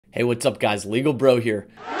Hey, what's up guys? Legal Bro here.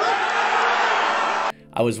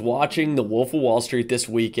 I was watching The Wolf of Wall Street this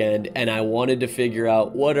weekend and I wanted to figure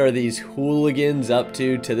out what are these hooligans up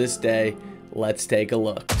to this day. Let's take a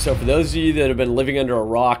look. So for those of you that have been living under a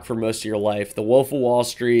rock for most of your life, The Wolf of Wall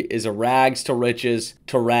Street is a rags to riches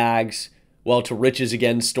to rags, well, to riches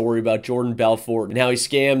again story about Jordan Belfort and how he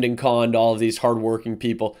scammed and conned all of these hardworking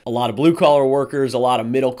people. A lot of blue-collar workers, a lot of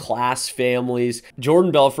middle-class families.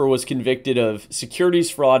 Jordan Belfort was convicted of securities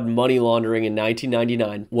fraud and money laundering in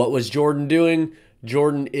 1999. What was Jordan doing?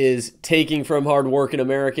 Jordan is taking from hardworking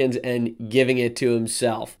Americans and giving it to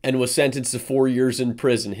himself and was sentenced to 4 years in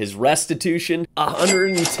prison. His restitution,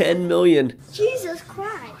 $110 million. Jesus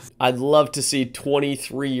Christ. I'd love to see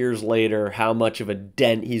 23 years later how much of a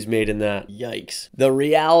dent he's made in that. Yikes. The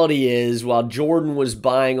reality is, while Jordan was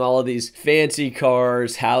buying all of these fancy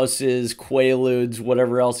cars, houses, Quaaludes,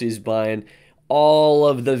 whatever else he's buying, all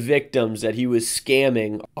of the victims that he was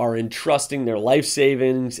scamming are entrusting their life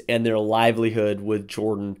savings and their livelihood with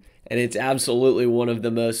Jordan. And it's absolutely one of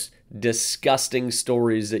the most disgusting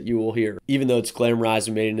stories that you will hear. Even though it's glamorized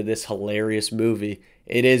and made into this hilarious movie,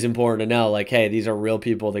 it is important to know, like, hey, these are real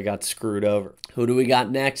people that got screwed over. Who do we got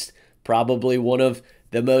next? Probably one of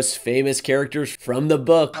the most famous characters from the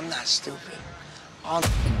book. I'm not stupid.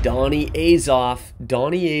 Donnie Azoff.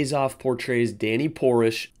 Donnie Azoff portrays Danny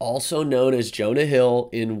Porish, also known as Jonah Hill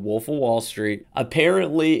in Wolf of Wall Street.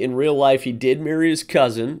 Apparently, in real life, he did marry his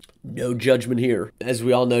cousin. No judgment here. As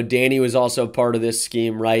we all know, Danny was also part of this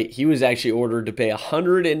scheme, right? He was actually ordered to pay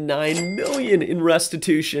 $109 million in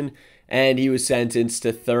restitution, and he was sentenced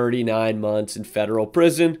to 39 months in federal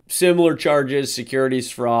prison. Similar charges,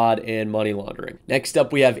 securities fraud, and money laundering. Next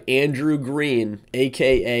up, we have Andrew Green,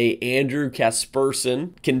 aka Andrew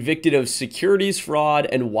Kasperson, convicted of securities fraud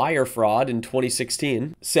and wire fraud in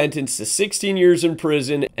 2016, sentenced to 16 years in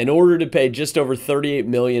prison, and ordered to pay just over $38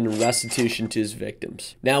 million in restitution to his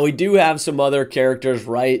victims. Now, we do have some other characters,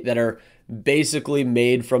 right, that are basically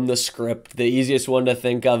made from the script. The easiest one to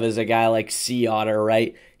think of is a guy like Sea Otter,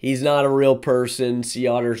 right? He's not a real person. Sea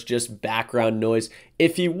Otter's just background noise.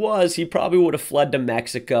 If he was, he probably would have fled to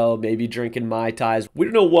Mexico, maybe drinking Mai Tais. We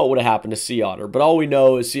don't know what would have happened to Sea Otter, but all we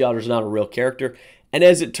know is Sea Otter's not a real character. And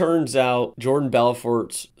as it turns out, Jordan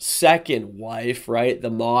Belfort's second wife, right, the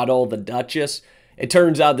model, the Duchess, it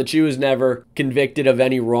turns out that she was never convicted of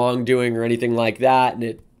any wrongdoing or anything like that, and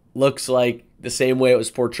it looks like the same way it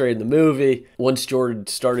was portrayed in the movie. Once Jordan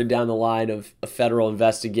started down the line of a federal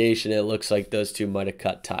investigation, it looks like those two might have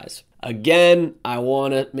cut ties. Again, I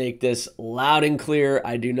want to make this loud and clear.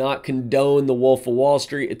 I do not condone The Wolf of Wall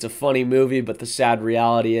Street. It's a funny movie, but the sad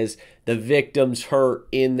reality is the victims hurt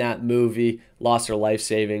in that movie lost their life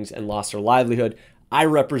savings and lost their livelihood. I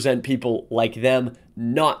represent people like them,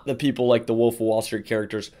 not the people like the Wolf of Wall Street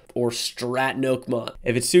characters or Stratton Oakmont.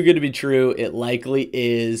 If it's too good to be true, it likely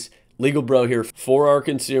is. Legal Bro here for our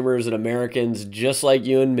consumers and Americans just like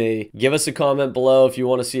you and me. Give us a comment below if you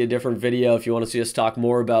want to see a different video, if you want to see us talk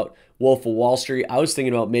more about Wolf of Wall Street. I was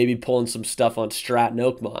thinking about maybe pulling some stuff on Stratton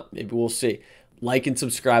Oakmont. Maybe we'll see. Like and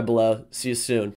subscribe below. See you soon.